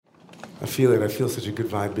I feel it. I feel such a good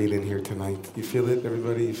vibe being in here tonight. You feel it,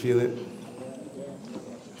 everybody? You feel it?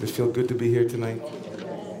 Does it feel good to be here tonight?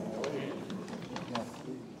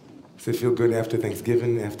 Does it feel good after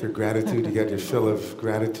Thanksgiving, after gratitude? You got your fill of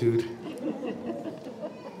gratitude?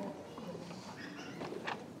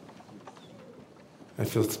 I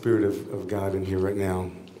feel the Spirit of God in here right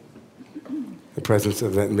now. The presence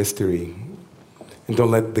of that mystery. And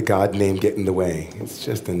don't let the God name get in the way. It's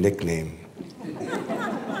just a nickname.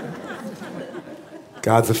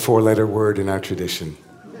 God's a 4-letter word in our tradition.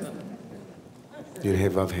 Yud He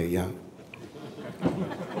Vav He, yeah.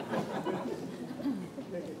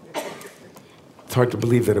 It's hard to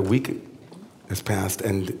believe that a week has passed,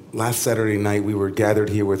 and last Saturday night we were gathered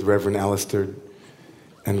here with Reverend Alistair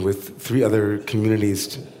and with 3 other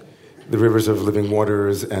communities, the Rivers of Living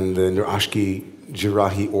Waters and the Nur Ashki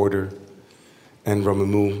Jirahi Order and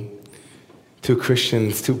Romamu, 2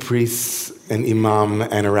 Christians, 2 priests, an imam,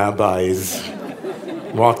 and rabbis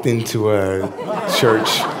walked into a church.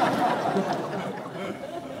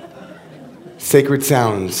 Sacred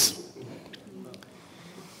sounds.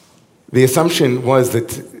 The assumption was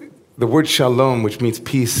that the word shalom, which means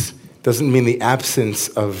peace, doesn't mean the absence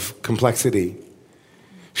of complexity.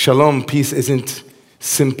 Shalom, peace, isn't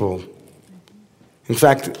simple. In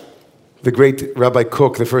fact, the great Rabbi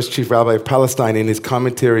Kook, the first chief rabbi of Palestine, in his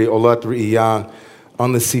commentary, Olat Re'iyah,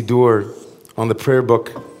 on the Siddur, on the prayer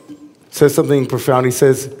book, says something profound. He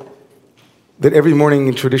says that every morning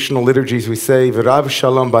in traditional liturgies we say, V'rav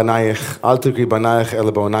shalom banayich, al tukri banayich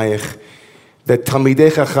ele bonayich, that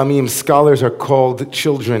Talmidei Chachamim, scholars, are called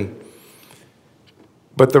children.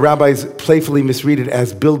 But the rabbis playfully misread it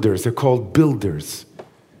as builders. They're called builders.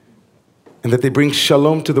 And that they bring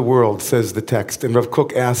shalom to the world, says the text. And Rav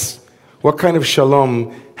Kook asks, what kind of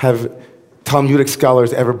shalom have Talmudic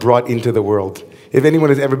scholars ever brought into the world? If anyone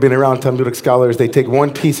has ever been around Talmudic scholars, they take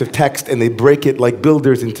one piece of text and they break it like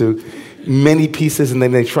builders into many pieces, and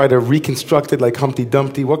then they try to reconstruct it like Humpty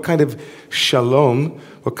Dumpty. What kind of shalom,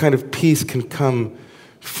 what kind of peace can come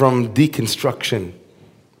from deconstruction?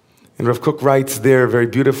 And Rav Kook writes there very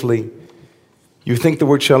beautifully, you think the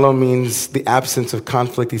word shalom means the absence of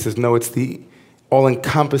conflict. He says, no, it's the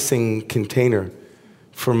all-encompassing container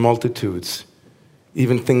for multitudes.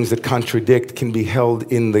 Even things that contradict can be held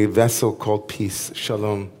in the vessel called peace,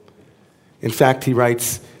 shalom. In fact, he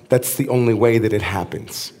writes, that's the only way that it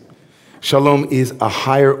happens. Shalom is a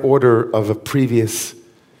higher order of a previous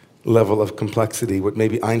level of complexity. What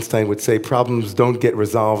maybe Einstein would say, problems don't get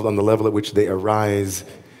resolved on the level at which they arise,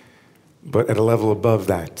 but at a level above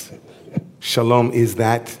that. Shalom is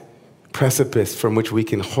that precipice from which we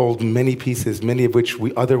can hold many pieces, many of which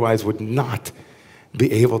we otherwise would not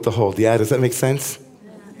be able to hold. Yeah, does that make sense?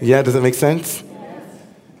 Yeah, does that make sense?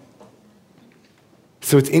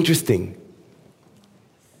 So it's interesting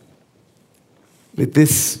that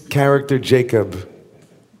this character Jacob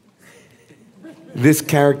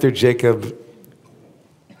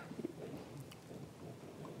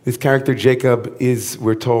is,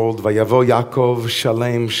 we're told, Vayavo Yaakov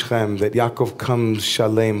Shalem Shechem, that Yaakov comes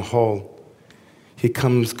Shalem whole. He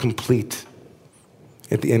comes complete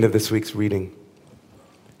at the end of this week's reading.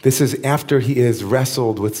 This is after he has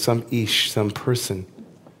wrestled with some ish, some person.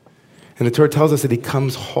 And the Torah tells us that he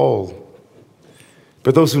comes whole.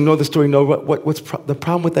 But those who know the story know the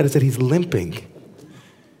problem with that is that he's limping.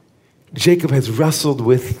 Jacob has wrestled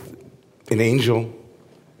with an angel,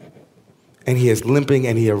 and he is limping,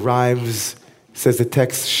 and he arrives, says the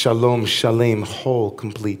text, shalom, shalem, whole,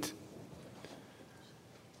 complete.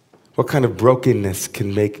 What kind of brokenness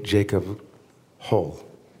can make Jacob whole?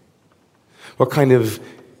 What kind of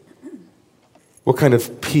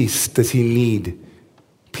peace does he need?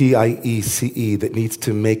 P-I-E-C-E, that needs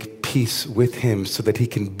to make peace with him so that he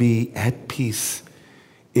can be at peace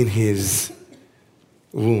in his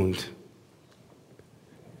wound.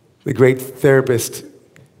 The great therapist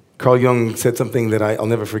Carl Jung said something that I'll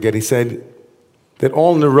never forget. He said that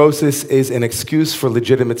all neurosis is an excuse for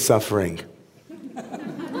legitimate suffering.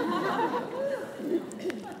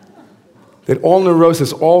 That all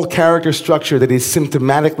neurosis, all character structure that is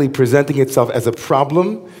symptomatically presenting itself as a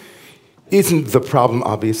problem isn't the problem,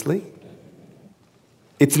 obviously.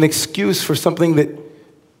 It's an excuse for something that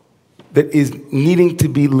is needing to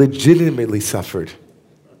be legitimately suffered.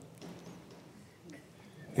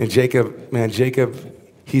 And Jacob,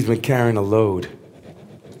 he's been carrying a load.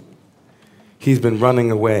 He's been running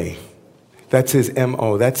away. That's his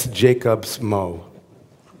M.O. That's Jacob's Mo.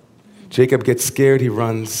 Jacob gets scared, he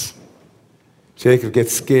runs. Jacob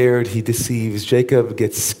gets scared, he deceives. Jacob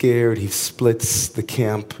gets scared, he splits the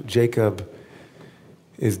camp. Jacob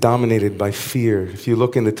is dominated by fear. If you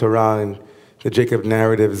look in the Torah in The Jacob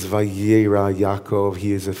narrative is Vayera Yaakov,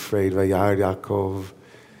 he is afraid. Vayar Yaakov.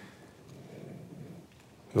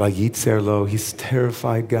 Vayitzer lo, he's a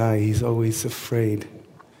terrified guy, he's always afraid.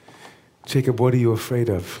 Jacob, what are you afraid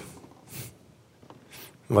of?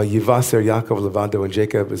 Vayivaser Yaakov levado, and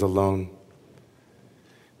Jacob is alone.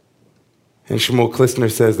 And Shmuel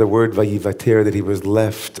Klistner says the word vayivater, that he was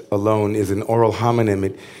left alone, is an oral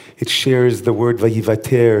homonym. It shares the word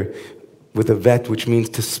vayivater with a vet, which means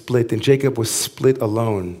to split. And Jacob was split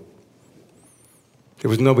alone. There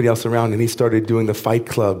was nobody else around, and he started doing the Fight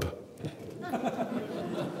Club.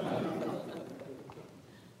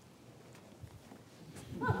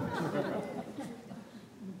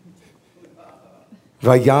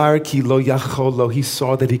 Vayar ki lo yacholo, he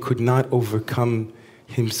saw that he could not overcome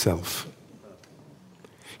himself.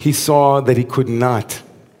 He saw that he couldn't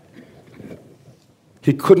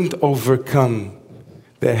overcome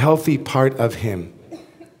the healthy part of him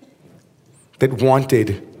that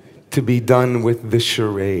wanted to be done with the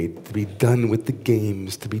charade, to be done with the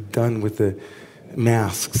games, to be done with the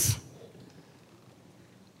masks.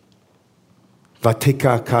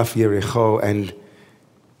 Vatika kaf yerecho, and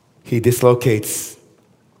he dislocates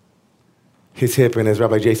his hip, and as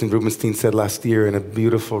Rabbi Jason Rubenstein said last year in a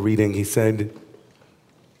beautiful reading, he said,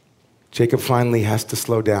 Jacob finally has to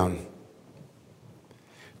slow down.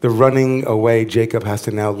 The running away, Jacob has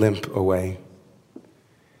to now limp away.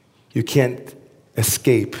 You can't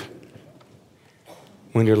escape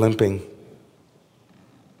when you're limping.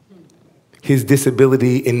 His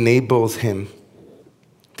disability enables him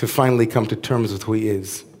to finally come to terms with who he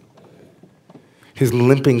is. His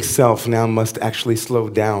limping self now must actually slow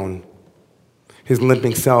down. His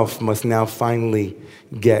limping self must now finally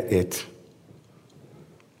get it.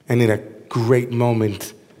 And in a great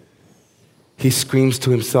moment, he screams to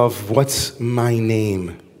himself, what's my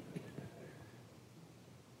name?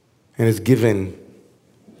 And is given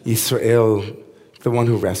Yisrael, the one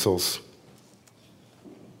who wrestles.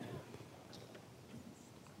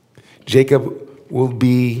 Jacob will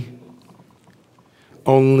be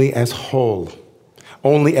only as whole,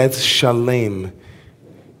 only as shalem,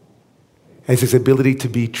 as his ability to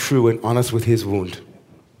be true and honest with his wound,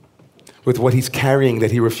 with what he's carrying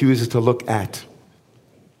that he refuses to look at.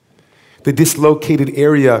 The dislocated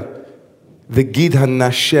area, the gid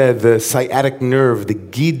hanasheh, the sciatic nerve, the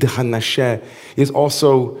gid hanasheh, is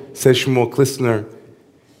also, says Shmuel Klistner,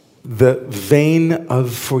 the vein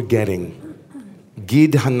of forgetting.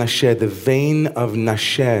 Gid hanasheh, the vein of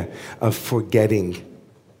nasheh, of forgetting.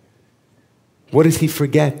 What does he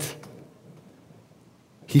forget?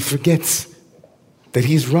 He forgets that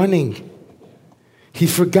he's running. He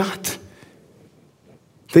forgot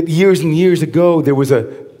that years and years ago there was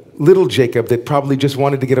a little Jacob that probably just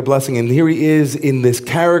wanted to get a blessing, and here he is in this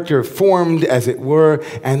character formed, as it were,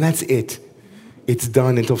 and that's it. It's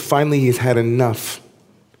done until finally he's had enough,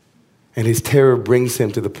 and his terror brings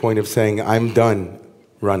him to the point of saying, I'm done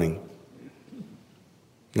running.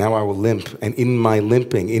 Now I will limp, and in my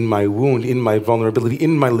limping, in my wound, in my vulnerability,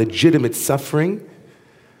 in my legitimate suffering,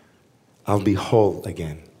 I'll be whole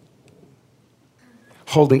again.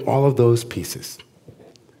 Holding all of those pieces,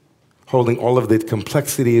 holding all of the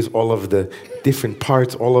complexities, all of the different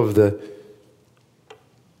parts, all of the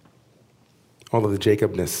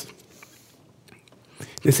Jacobness.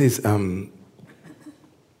 This is,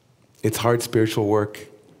 it's hard spiritual work.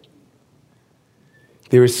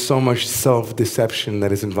 There is so much self-deception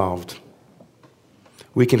that is involved.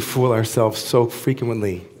 We can fool ourselves so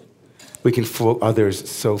frequently. We can fool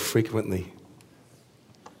others so frequently.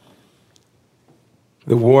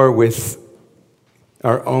 The war with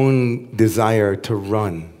our own desire to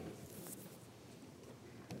run.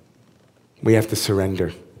 We have to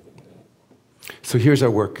surrender. So here's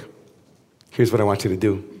our work. Here's what I want you to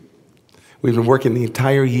do. We've been working the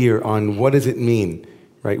entire year on what does it mean,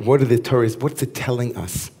 right? What are the Torahs? What's it telling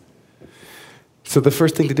us? So the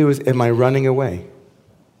first thing to do is, am I running away?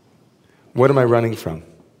 What am I running from?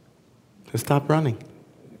 So stop running.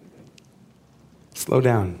 Slow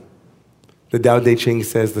down. The Tao Te Ching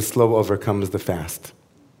says the slow overcomes the fast.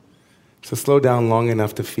 So slow down long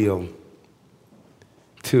enough to feel.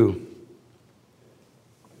 2,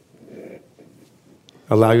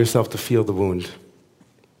 allow yourself to feel the wound.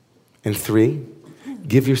 And 3,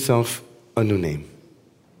 give yourself a new name.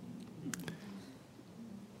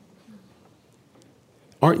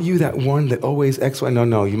 Aren't you that one that always X, Y?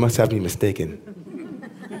 No, you must have me mistaken.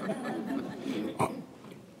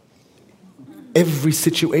 Every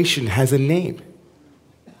situation has a name.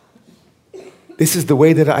 This is the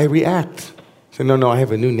way that I react. So no, I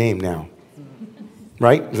have a new name now.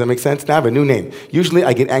 Right? Does that make sense? Now I have a new name. Usually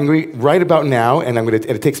I get angry right about now, and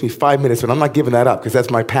it takes me 5 minutes, but I'm not giving that up because that's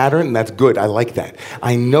my pattern, and that's good. I like that.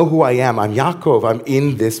 I know who I am. I'm Yaakov. I'm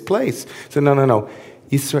in this place. So no.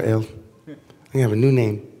 Israel. I have a new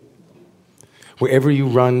name. Wherever you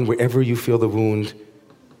run, wherever you feel the wound,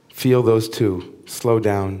 feel those two. Slow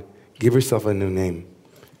down. Give yourself a new name.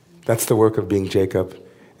 That's the work of being Jacob,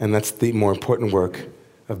 and that's the more important work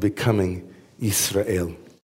of becoming Israel.